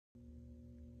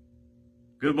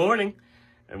Good morning,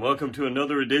 and welcome to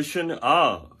another edition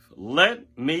of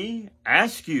Let Me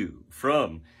Ask You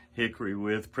from Hickory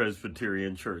Withe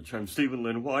Presbyterian Church. I'm Stephen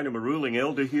Lynn White. I'm a ruling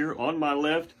elder here. On my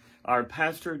left, our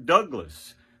pastor,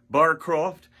 Douglas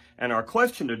Barcroft. And our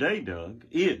question today, Doug,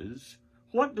 is,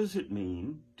 what does it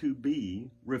mean to be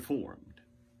reformed?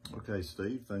 Okay,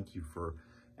 Steve, thank you for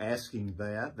asking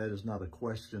that. That is not a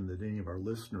question that any of our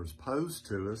listeners posed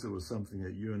to us. It was something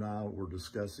that you and I were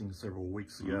discussing several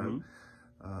weeks ago.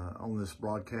 On this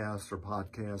broadcast or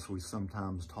podcast, we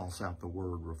sometimes toss out the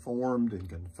word reformed and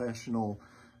confessional,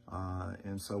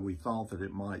 and so we thought that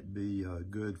it might be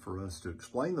good for us to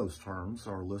explain those terms so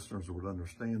our listeners would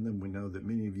understand them. We know that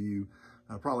many of you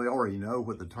probably already know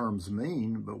what the terms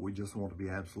mean, but we just want to be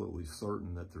absolutely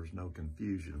certain that there's no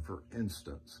confusion. For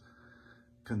instance,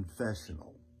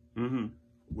 confessional.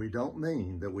 We don't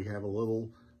mean that we have a little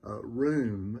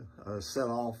room set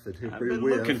off at Hickory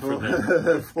Withe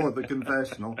for the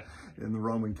confessional. In the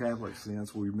Roman Catholic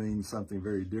sense, we mean something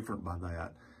very different by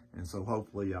that. And so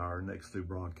hopefully our next two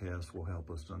broadcasts will help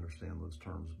us to understand those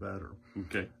terms better.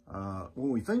 Okay.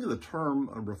 When we think of the term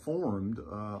reformed,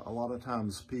 a lot of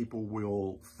times people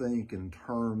will think in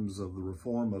terms of the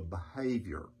reform of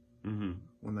behavior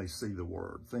when they see the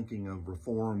word, thinking of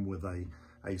reform with a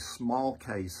small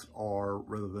case R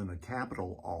rather than a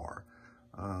capital R.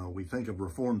 We think of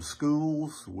reformed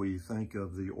schools. We think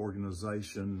of the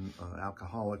organization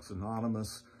Alcoholics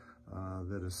Anonymous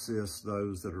that assists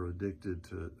those that are addicted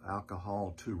to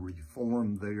alcohol to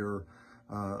reform their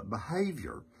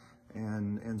behavior.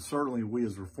 And certainly we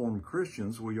as Reformed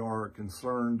Christians, we are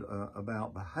concerned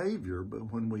about behavior,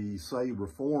 but when we say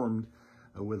reformed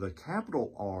with a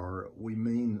capital R, we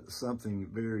mean something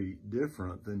very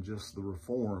different than just the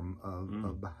reform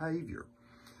of behavior.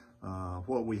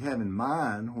 What we have in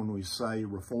mind when we say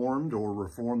reformed or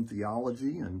reformed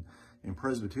theology and in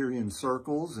Presbyterian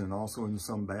circles and also in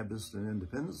some Baptist and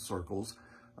Independent circles,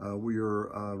 we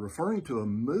are referring to a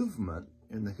movement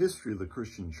in the history of the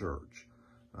Christian church,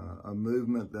 a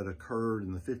movement that occurred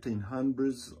in the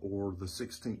 1500s or the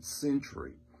 16th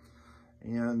century.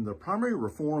 And the primary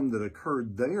reform that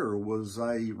occurred there was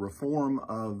a reform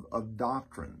of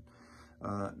doctrine.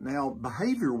 Now,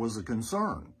 behavior was a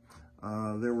concern.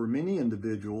 There were many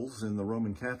individuals in the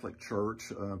Roman Catholic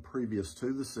Church previous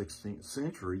to the 16th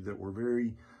century that were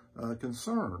very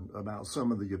concerned about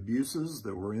some of the abuses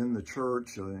that were in the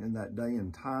church in that day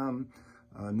and time.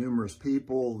 Numerous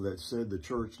people that said the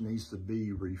church needs to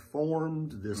be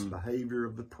reformed, this behavior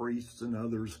of the priests and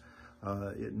others,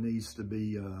 it needs to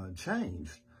be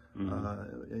changed,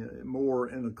 more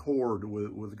in accord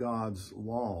with God's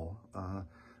law.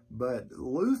 But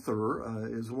Luther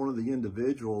is one of the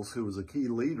individuals who was a key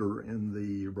leader in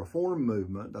the Reform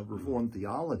movement of Reformed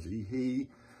theology. He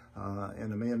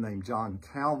and a man named John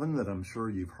Calvin that I'm sure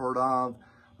you've heard of.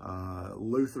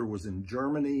 Luther was in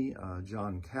Germany.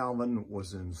 John Calvin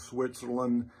was in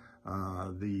Switzerland.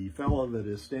 The fellow that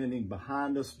is standing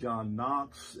behind us, John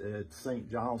Knox, at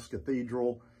St. Giles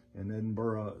Cathedral in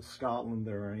Edinburgh, Scotland.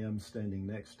 There I am standing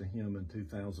next to him in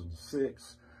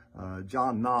 2006.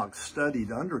 John Knox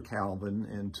studied under Calvin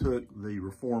and took the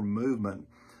Reformed movement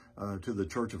to the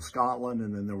Church of Scotland.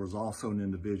 And then there was also an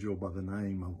individual by the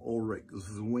name of Ulrich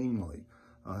Zwingli,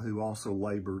 who also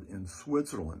labored in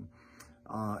Switzerland.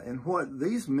 And what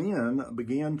these men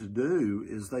began to do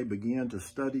is they began to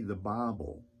study the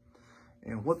Bible.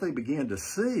 And what they began to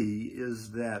see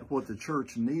is that what the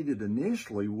church needed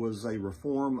initially was a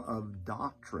reform of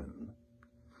doctrine.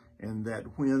 And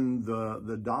that when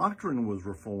the doctrine was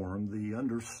reformed, the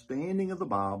understanding of the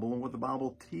Bible and what the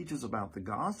Bible teaches about the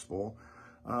gospel,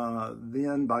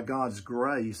 then by God's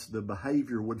grace, the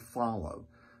behavior would follow.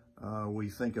 We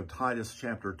think of Titus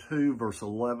chapter 2, verse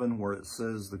 11, where it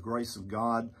says, the grace of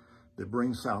God that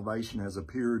brings salvation has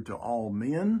appeared to all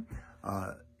men.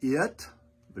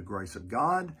 The grace of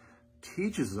God,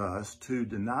 teaches us to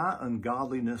deny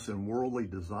ungodliness and worldly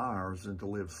desires and to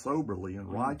live soberly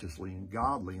and righteously and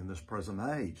godly in this present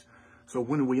age. So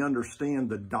when we understand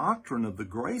the doctrine of the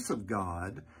grace of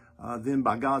God, then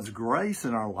by God's grace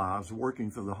in our lives,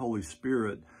 working through the Holy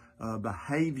Spirit,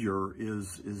 behavior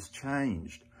is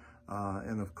changed.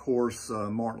 And of course,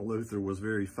 Martin Luther was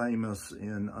very famous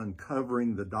in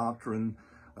uncovering the doctrine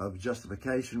of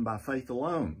justification by faith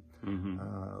alone.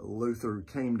 Luther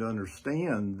came to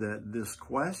understand that this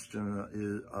question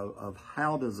of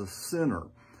how does a sinner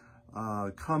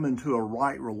come into a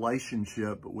right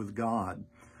relationship with God,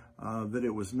 that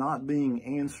it was not being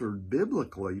answered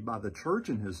biblically by the church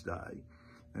in his day.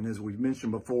 And as we've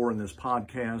mentioned before in this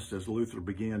podcast, as Luther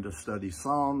began to study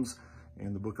Psalms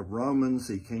In the book of Romans,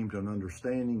 he came to an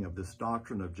understanding of this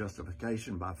doctrine of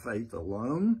justification by faith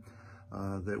alone,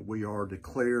 that we are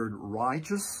declared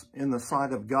righteous in the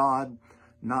sight of God,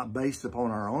 not based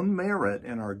upon our own merit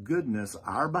and our goodness,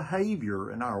 our behavior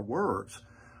and our works,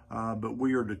 but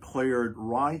we are declared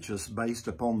righteous based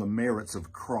upon the merits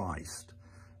of Christ.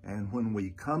 And when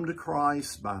we come to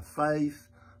Christ by faith,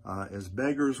 as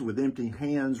beggars with empty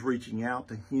hands reaching out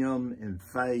to him in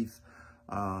faith,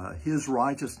 his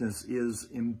righteousness is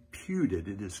imputed.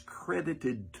 It is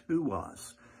credited to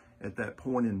us at that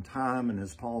point in time. And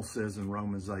as Paul says in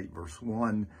Romans 8, verse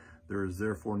 1, there is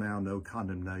therefore now no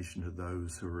condemnation to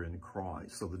those who are in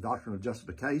Christ. So the doctrine of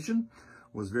justification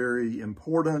was very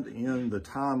important in the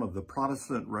time of the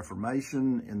Protestant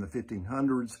Reformation in the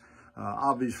 1500s.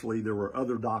 Obviously, there were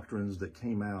other doctrines that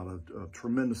came out of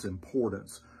tremendous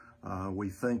importance. We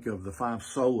think of the 5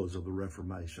 solas of the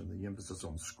Reformation, the emphasis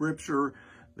on Scripture,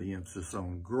 the emphasis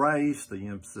on grace, the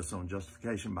emphasis on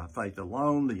justification by faith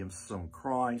alone, the emphasis on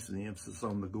Christ, and the emphasis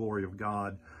on the glory of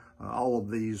God. All of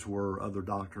these were other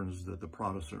doctrines that the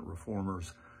Protestant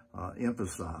reformers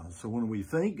emphasized. So when we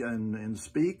think and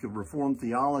speak of Reformed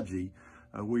theology,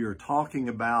 we are talking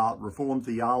about Reformed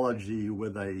theology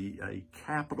with a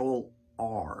capital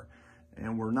R.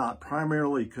 And we're not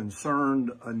primarily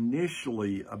concerned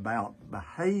initially about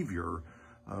behavior.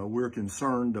 We're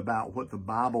concerned about what the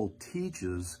Bible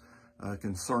teaches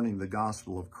concerning the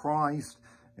gospel of Christ.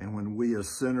 And when we as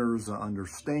sinners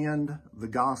understand the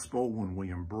gospel, when we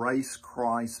embrace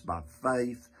Christ by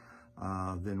faith,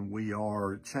 then we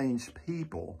are changed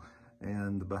people,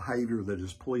 and the behavior that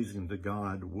is pleasing to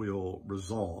God will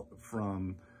result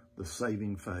from the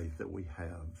saving faith that we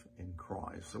have in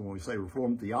Christ. So when we say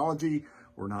Reformed theology,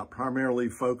 we're not primarily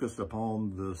focused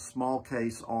upon the small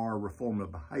case R reform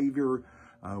of behavior.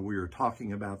 We are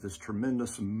talking about this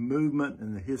tremendous movement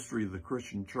in the history of the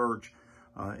Christian church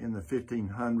in the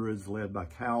 1500s, led by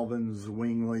Calvin,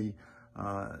 Zwingli,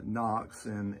 Knox,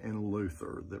 and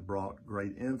Luther, that brought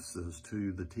great emphasis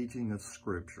to the teaching of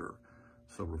Scripture.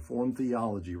 So Reformed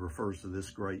theology refers to this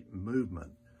great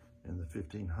movement in the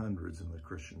 1500s in the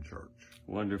Christian church.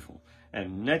 Wonderful.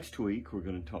 And next week, we're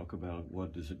going to talk about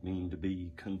what does it mean to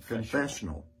be confessional.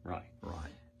 Confessional. Right. Right.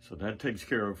 So that takes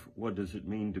care of what does it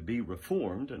mean to be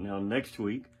reformed. And now next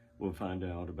week, we'll find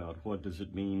out about what does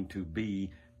it mean to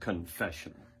be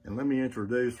confessional. And let me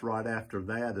introduce right after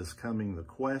that is coming the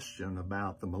question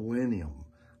about the millennium.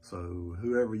 So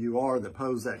whoever you are that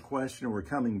posed that question, we're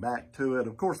coming back to it.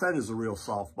 Of course, that is a real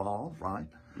softball, right?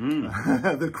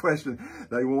 The question,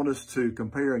 they want us to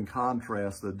compare and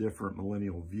contrast the different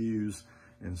millennial views.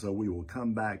 And so we will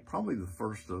come back probably the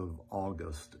 1st of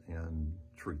August and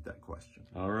treat that question.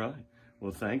 All right.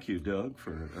 Well, thank you, Doug,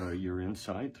 for your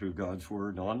insight through God's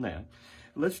Word on that.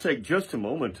 Let's take just a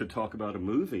moment to talk about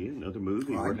another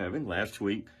movie we're having. Last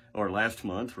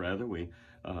month, we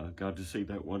got to see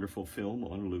that wonderful film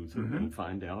on Luther and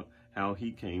find out how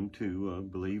he came to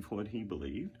believe what he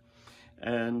believed.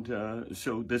 And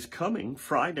so this coming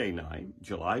Friday night,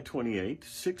 July 28th,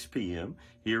 6 p.m.,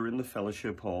 here in the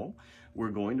Fellowship Hall,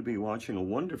 we're going to be watching a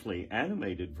wonderfully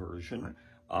animated version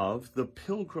of The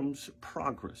Pilgrim's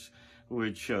Progress,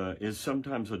 which is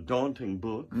sometimes a daunting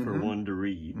book for one to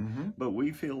read. But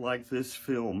we feel like this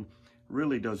film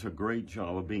really does a great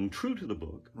job of being true to the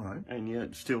book, and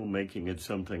yet still making it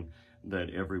something that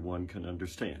everyone can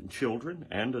understand. Children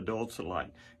and adults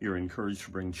alike. You're encouraged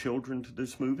to bring children to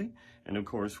this movie. And of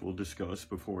course, we'll discuss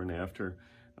before and after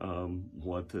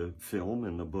what the film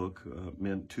and the book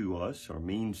meant to us or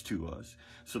means to us.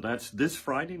 So that's this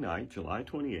Friday night, July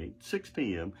 28th, 6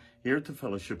 p.m. here at the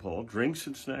Fellowship Hall. Drinks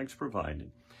and snacks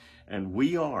provided. And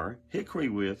we are Hickory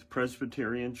Withe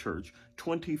Presbyterian Church,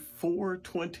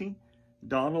 2420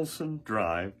 Donaldson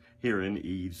Drive here in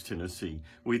Eads, Tennessee.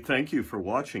 We thank you for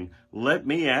watching. Let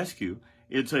me ask you,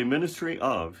 it's a ministry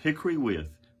of Hickory Withe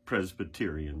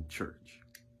Presbyterian Church.